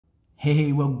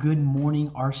Hey, well, good morning,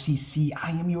 RCC.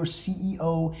 I am your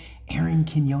CEO, Aaron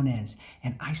Quinones,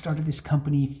 and I started this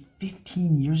company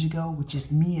 15 years ago with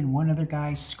just me and one other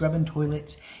guy scrubbing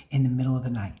toilets in the middle of the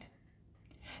night.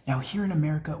 Now, here in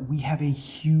America, we have a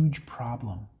huge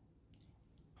problem: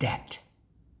 debt.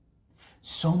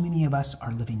 So many of us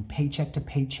are living paycheck to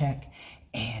paycheck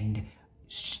and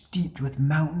steeped with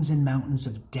mountains and mountains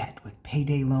of debt with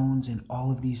payday loans and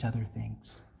all of these other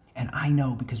things. And I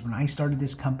know because when I started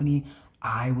this company,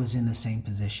 I was in the same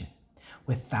position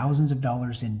with thousands of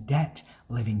dollars in debt,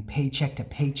 living paycheck to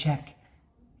paycheck,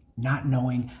 not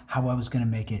knowing how I was going to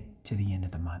make it to the end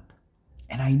of the month.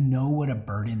 And I know what a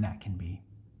burden that can be.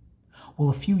 Well,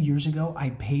 a few years ago,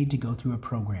 I paid to go through a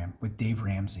program with Dave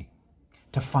Ramsey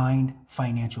to find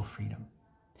financial freedom.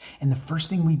 And the first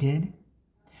thing we did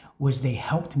was they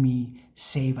helped me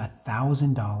save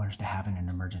 $1,000 to have in an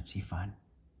emergency fund.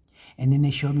 And then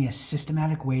they showed me a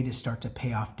systematic way to start to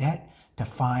pay off debt to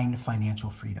find financial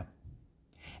freedom.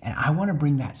 And I want to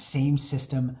bring that same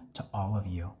system to all of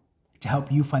you to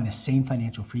help you find the same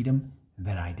financial freedom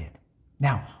that I did.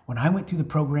 Now, when I went through the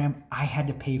program, I had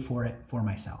to pay for it for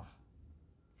myself.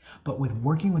 But with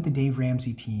working with the Dave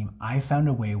Ramsey team, I found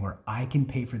a way where I can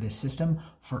pay for this system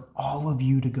for all of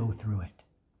you to go through it.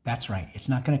 That's right. It's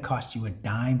not going to cost you a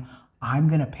dime. I'm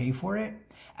going to pay for it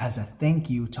as a thank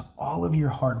you to all of your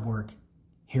hard work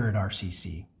here at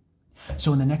RCC.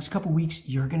 So in the next couple weeks,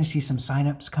 you're going to see some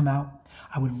signups come out.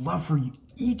 I would love for you,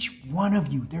 each one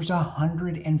of you, there's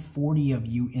 140 of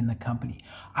you in the company.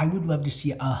 I would love to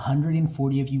see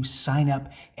 140 of you sign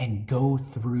up and go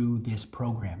through this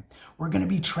program. We're going to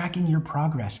be tracking your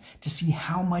progress to see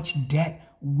how much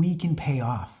debt we can pay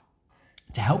off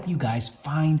to help you guys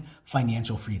find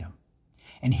financial freedom.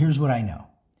 And here's what I know.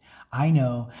 I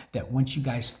know that once you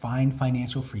guys find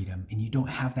financial freedom and you don't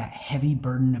have that heavy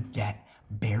burden of debt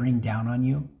bearing down on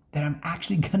you, that I'm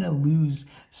actually going to lose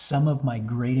some of my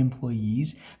great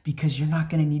employees because you're not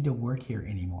going to need to work here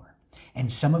anymore. And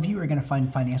some of you are going to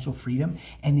find financial freedom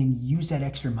and then use that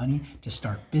extra money to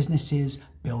start businesses,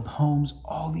 build homes,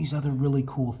 all these other really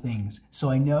cool things. So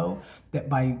I know that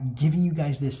by giving you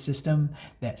guys this system,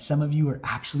 that some of you are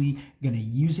actually going to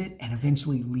use it and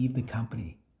eventually leave the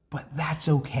company. But that's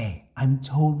okay. I'm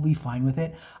totally fine with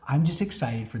it. I'm just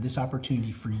excited for this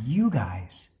opportunity for you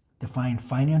guys to find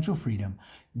financial freedom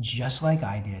just like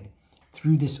I did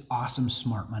through this awesome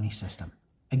smart money system.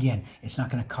 Again, it's not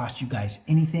going to cost you guys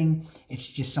anything. It's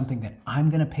just something that I'm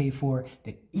going to pay for,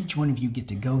 that each one of you get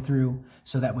to go through,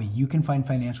 so that way you can find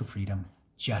financial freedom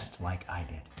just like I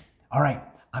did. All right,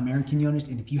 I'm Aaron Quinones,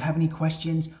 and if you have any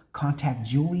questions, contact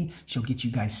Julie. She'll get you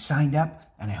guys signed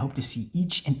up, and I hope to see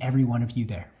each and every one of you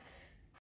there.